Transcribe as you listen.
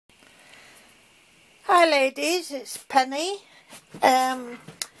Hi ladies, it's Penny.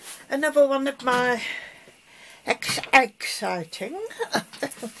 Another one of my exciting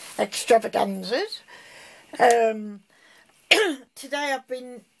extravaganzas. Today I've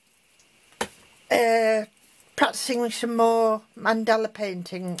been practicing some more mandela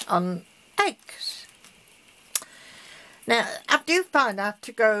painting on eggs. Now I do find I have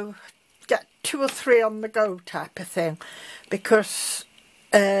to go get 2 or 3 on the go type of thing, because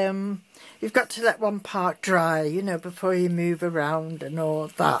you've got to let one part dry, you know, before you move around and all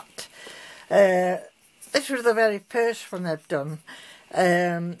that. This was the very first one I've done,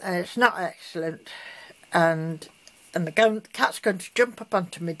 and it's not excellent. And the cat's going to jump up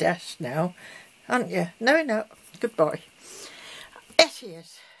onto my desk now, aren't you? No, good boy. Yes, he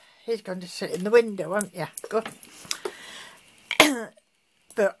is. He's going to sit in the window, aren't you? Good.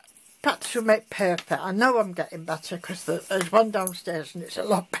 But practice will make perfect. I know I'm getting better because there's one downstairs and it's a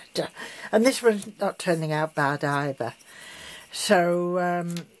lot better. And this one's not turning out bad either. So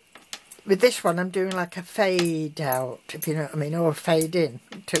with this one I'm doing like a fade out, if you know what I mean, or a fade in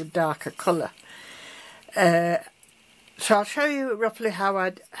to a darker colour. So I'll show you roughly how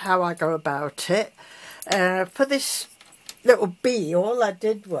I go about it. For this little bee, all I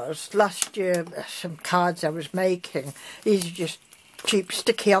did was, last year, some cards I was making, these are just cheap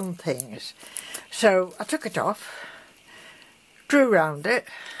sticky on things. So I took it off, drew around it,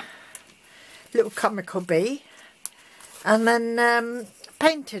 little comical bee, and then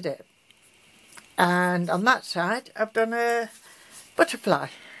painted it. And on that side I've done a butterfly,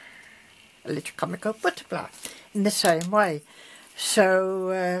 a little comical butterfly, in the same way.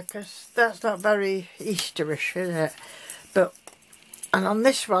 So because that's not very Easterish, is it? But, and on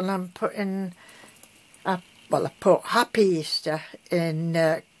this one I'm putting well, I put Happy Easter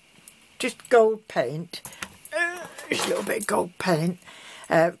in just gold paint, just a little bit of gold paint,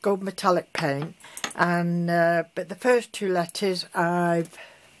 gold metallic paint, and but the first 2 letters I've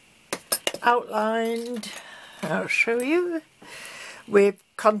outlined, I'll show you, with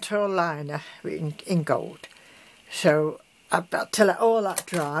contour liner in gold. So I've got to let all that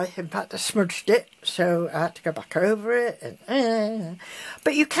dry. In fact, I smudged it, so I had to go back over it. And,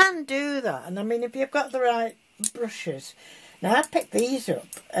 but you can do that, and I mean, if you've got the right brushes. Now I picked these up.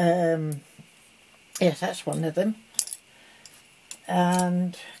 Yes, that's one of them.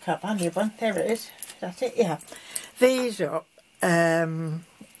 And can't find the other one. There it is. That's it. Yeah, these up. From,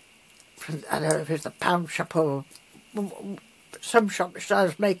 I don't know if it's the pound shop or some shop that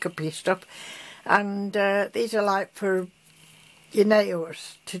sells makeup-y stuff. And these are like for your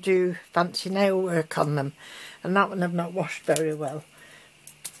nails, to do fancy nail work on them, and that one I've not washed very well.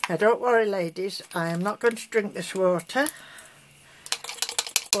 Now don't worry ladies, I am not going to drink this water,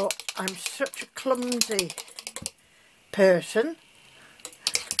 but I'm such a clumsy person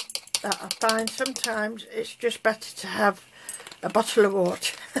that I find sometimes it's just better to have a bottle of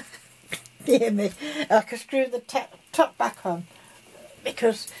water near me. I can screw the top back on,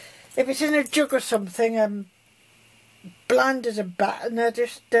 because if it's in a jug or something, I'm blind as a bat and I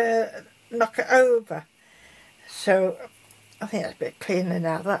just knock it over. So I think that's a bit cleaner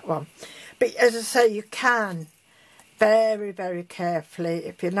now, that one. But as I say, you can very, very carefully,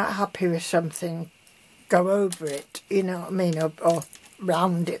 if you're not happy with something, go over it, you know what I mean, or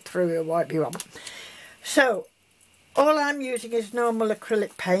round it through or whatever you want. So all I'm using is normal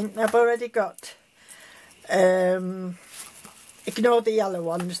acrylic paint. I've already got, ignore the yellow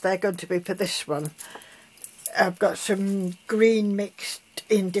ones, they're going to be for this one. I've got some green mixed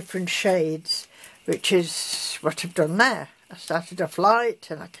in different shades, which is what I've done there. I started off light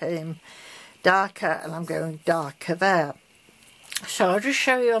and I came darker, and I'm going darker there. So I'll just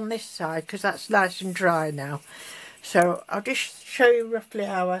show you on this side, because that's nice and dry now. So I'll just show you roughly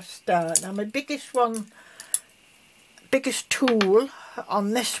how I start. Now my biggest tool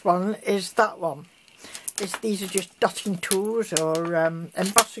on this one is that one. These are just dotting tools, or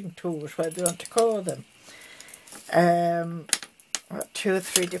embossing tools, whatever you want to call them. I've got 2 or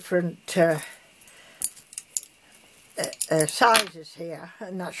 3 different sizes here,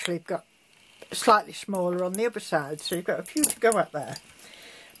 and actually I've got slightly smaller on the other side, so you've got a few to go at there.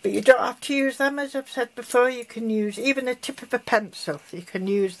 But you don't have to use them, as I've said before. You can use even the tip of a pencil, you can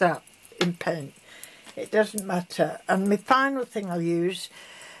use that in paint, it doesn't matter. And my final thing I'll use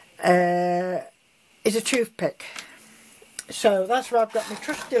is a toothpick. So that's where I've got my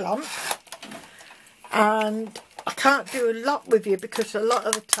trusty lamp, and I can't do a lot with you because a lot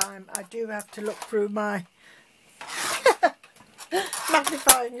of the time I do have to look through my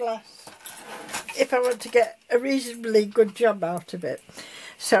magnifying glass if I want to get a reasonably good job out of it.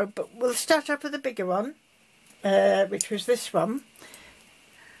 So, but we'll start off with the bigger one, which was this one.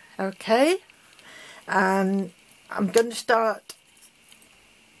 Okay, and I'm going to start,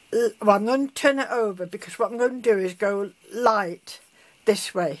 well, I'm going to turn it over, because what I'm going to do is go light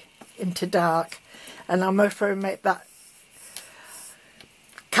this way into dark, and I'll most probably make that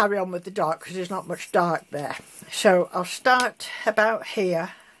carry on with the dark, because there's not much dark there. So I'll start about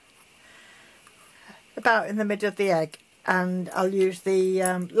here, about in the middle of the egg, and I'll use the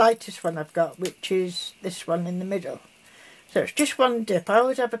lightest one I've got, which is this one in the middle. So it's just one dip. I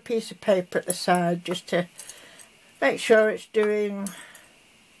always have a piece of paper at the side just to make sure it's doing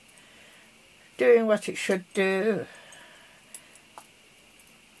what it should do,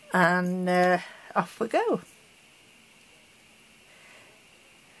 and off we go.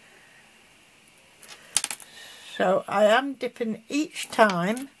 So I am dipping each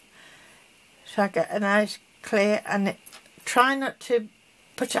time, so I get a nice clear, and try not to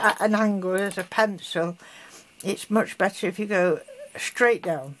put it at an angle as a pencil. It's much better if you go straight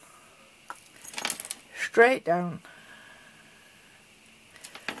down. Straight down.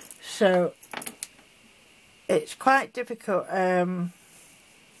 So it's quite difficult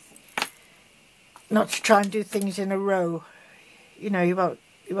not to try and do things in a row. You know, you want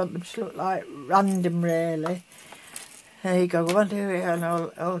them to look like random, really. There you go. We want to do it on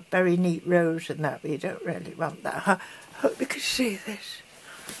all very neat rows and that, but you don't really want that. I hope you can see this.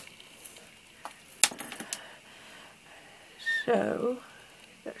 So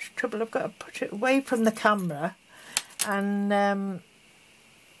that's the trouble. I've got to put it away from the camera, and that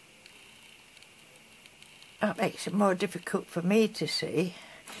makes it more difficult for me to see.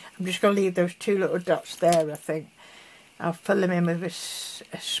 I'm just going to leave those two little dots there, I think. I'll fill them in with a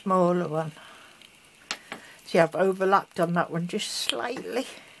smaller one. See, I've overlapped on that one just slightly,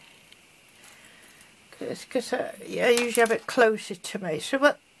 because I usually have it closer to me. So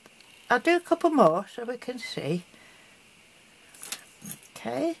what, I'll do a couple more so we can see.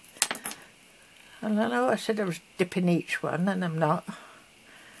 Okay, and I know I said I was dipping each one, and I'm not,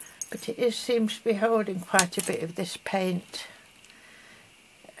 but it seems to be holding quite a bit of this paint.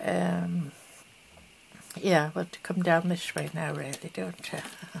 Yeah, I want to come down this way now, really, don't I?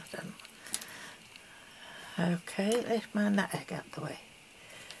 Okay, let's man that egg out the way.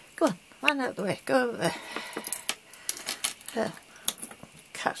 Go on, man out the way, go over there.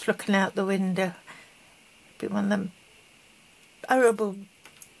 Cat's looking out the window. Be one of them horrible,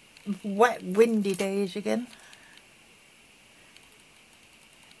 wet, windy days again.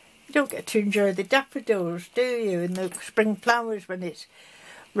 You don't get to enjoy the daffodils, do you, and the spring flowers when it's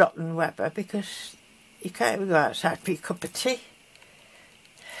rotten weather, because you can't even go outside for your cup of tea.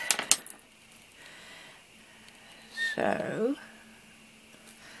 So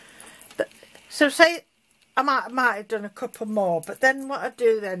say I might have done a couple more, but then what I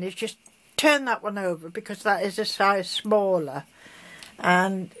do then is just turn that one over, because that is a size smaller,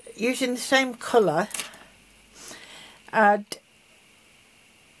 and using the same colour, I'd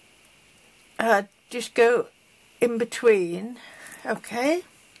just go in between. Okay,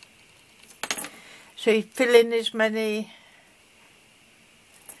 so you fill in as many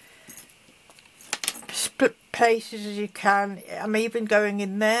split places as you can. I'm even going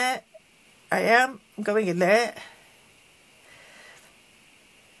in there. I'm going in there.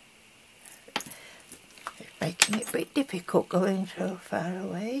 It's making it a bit difficult going so far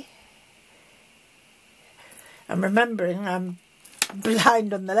away. I'm remembering I'm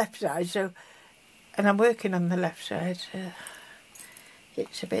blind on the left side, so, and I'm working on the left side, so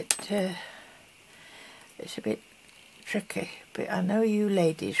it's a bit tricky, but I know you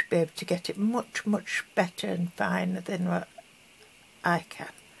ladies will be able to get it much, much better and finer than what I can.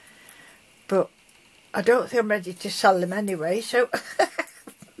 But I don't think I'm ready to sell them anyway, so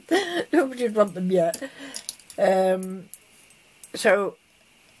nobody would want them yet. So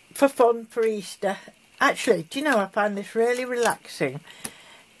for fun, for Easter, actually, do you know, I find this really relaxing.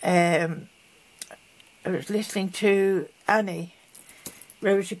 I was listening to Annie,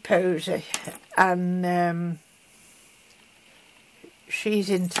 Rosie Posey, and she's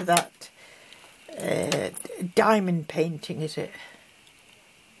into that diamond painting, is it?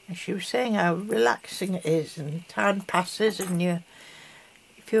 And she was saying how relaxing it is, and time passes, and you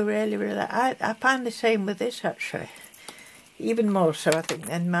feel really relaxed. I find the same with this, actually. Even more so, I think,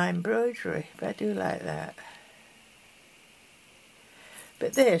 than my embroidery, but I do like that.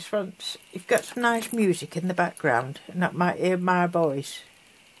 But this, once you've got some nice music in the background, and that might hear my voice.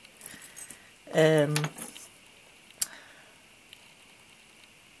 There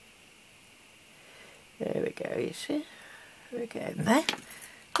we go, you see? We're getting there.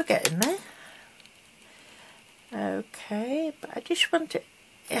 We're getting there. Okay, but I just want to...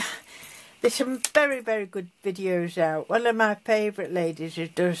 Yeah, there's some very, very good videos out. One of my favourite ladies who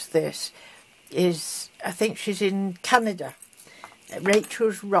does this is, I think she's in Canada.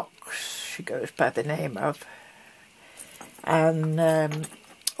 Rachel's Rocks, she goes by the name of. And,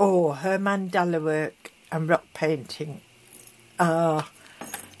 oh, her mandela work and rock painting are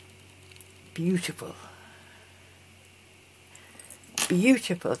beautiful.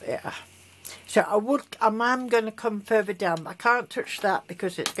 Beautiful they are. So I am going to come further down. I can't touch that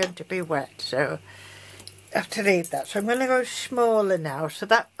because it's going to be wet. So I have to leave that. So I'm going to go smaller now. So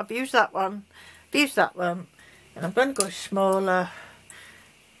that I've used that one. I've used that one. And I'm going to go smaller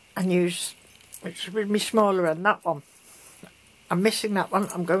and use, which will be smaller than that one. I'm missing that one.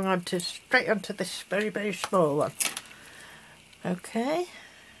 I'm going on to straight onto this very, very small one. Okay.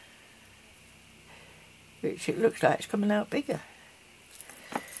 Which it looks like it's coming out bigger.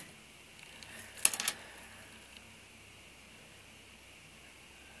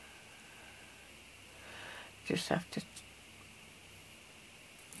 Just have to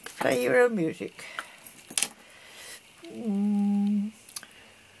play your own music.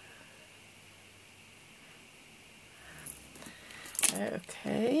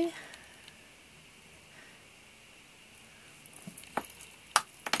 Okay.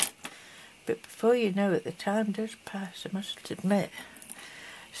 But before you know it, the time does pass, I must admit.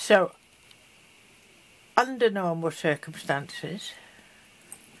 So, under normal circumstances,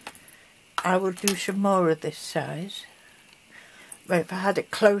 I will do some more of this size. But if I had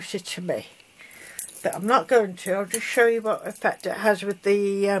it closer to me. But I'm not going to. I'll just show you what effect it has with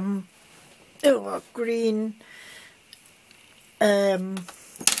the green,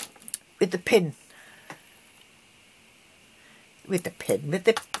 with the pin. With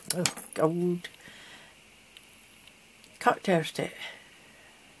the gold cocktail stick.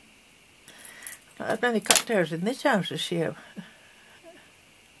 Not as many cocktails in this house as you.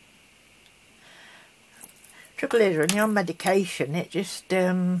 Trouble is, when you're on medication, it just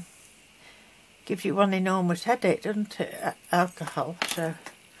gives you one enormous headache, doesn't it? Alcohol, so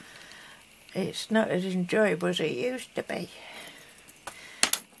it's not as enjoyable as it used to be.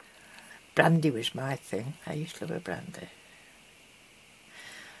 Brandy was my thing. I used to love a brandy.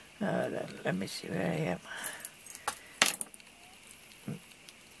 Oh, let me see where I am.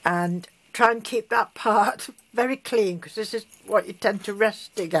 And try and keep that part very clean, because this is what you tend to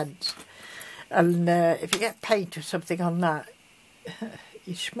rest against. And if you get paint or something on that,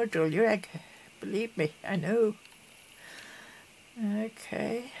 you smudge all your egg. Believe me, I know.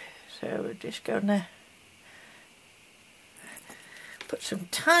 Okay, so we're just going to put some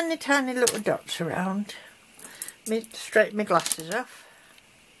tiny, tiny little dots around. Straighten my glasses off.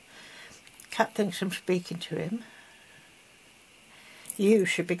 Cat thinks I'm speaking to him. You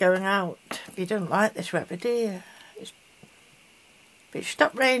should be going out. You don't like this weather, do you? But it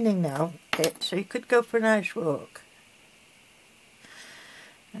stopped raining now, Kit, so you could go for a nice walk.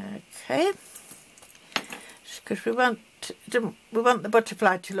 Okay. Because we want the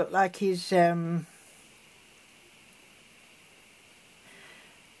butterfly to look like he's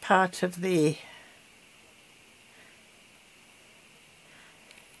part of the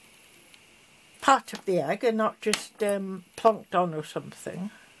egg and not just plonked on or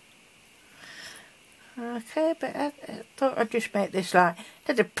something. Okay, but I thought I'd just make this like,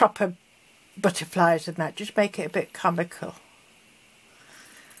 instead of proper butterflies and that, just make it a bit comical.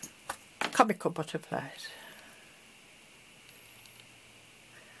 Comical butterflies.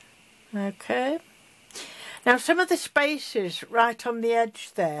 Okay. Now some of the spaces right on the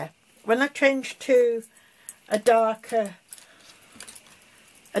edge there, when I change to a darker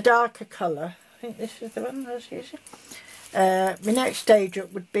colour, I think this is the one I was using, my next stage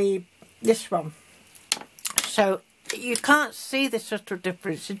up would be this one. So you can't see the subtle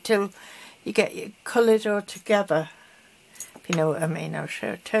difference until you get your colours all together, if you know what I mean. I'll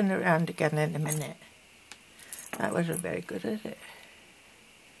turn around again in a minute. That wasn't very good, is it?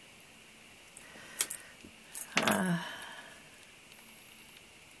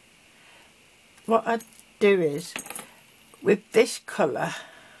 What I'd do is, with this colour,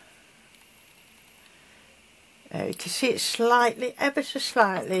 you can see it's slightly, ever so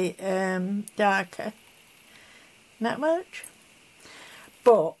slightly darker. Not much,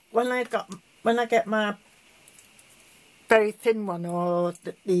 but when I get my very thin one or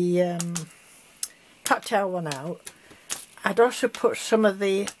the cocktail one out, I'd also put some of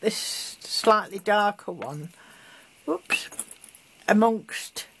this slightly darker one, whoops,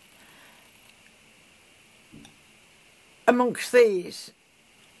 amongst these,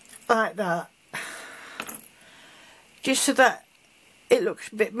 like that, just so that it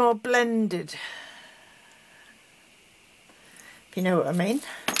looks a bit more blended. If you know what I mean.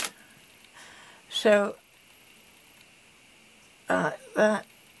 So, like that,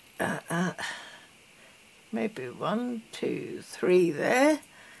 maybe 1, 2, 3 there.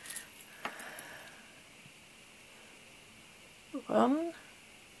 1.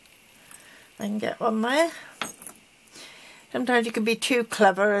 I can get one there. Sometimes you can be too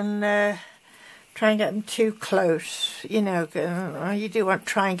clever and try and get them too close, you know. You do want to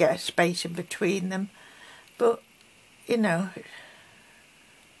try and get a space in between them, but you know, it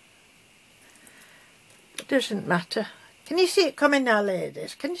doesn't matter. Can you see it coming now,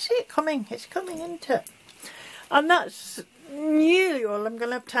 ladies? Can you see it coming? It's coming, isn't it? And that's nearly all I'm going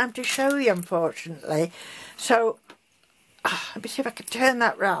to have time to show you, unfortunately. So let me see if I can turn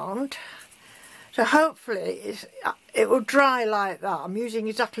that round. So hopefully it will dry like that. I'm using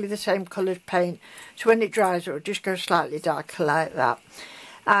exactly the same coloured paint, so when it dries it will just go slightly darker like that.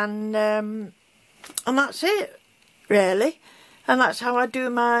 And that's it, really. And that's how I do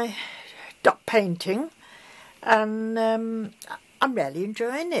my dot painting. And I'm really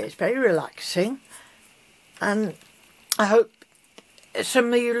enjoying it. It's very relaxing. And I hope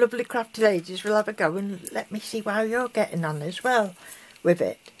some of you lovely crafty ladies will have a go and let me see how you're getting on as well with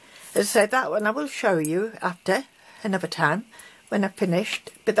it. As I said, that one I will show you after, another time, when I've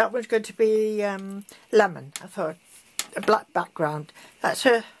finished. But that one's going to be lemon, I thought. A black background.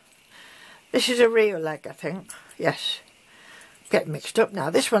 This is a real egg, I think. Yes. Getting mixed up now.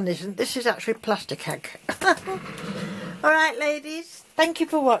 This one isn't. This is actually plastic egg. Alright, ladies. Thank you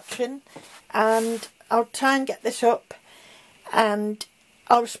for watching. And I'll try and get this up. And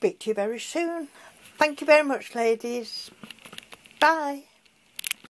I'll speak to you very soon. Thank you very much, ladies. Bye.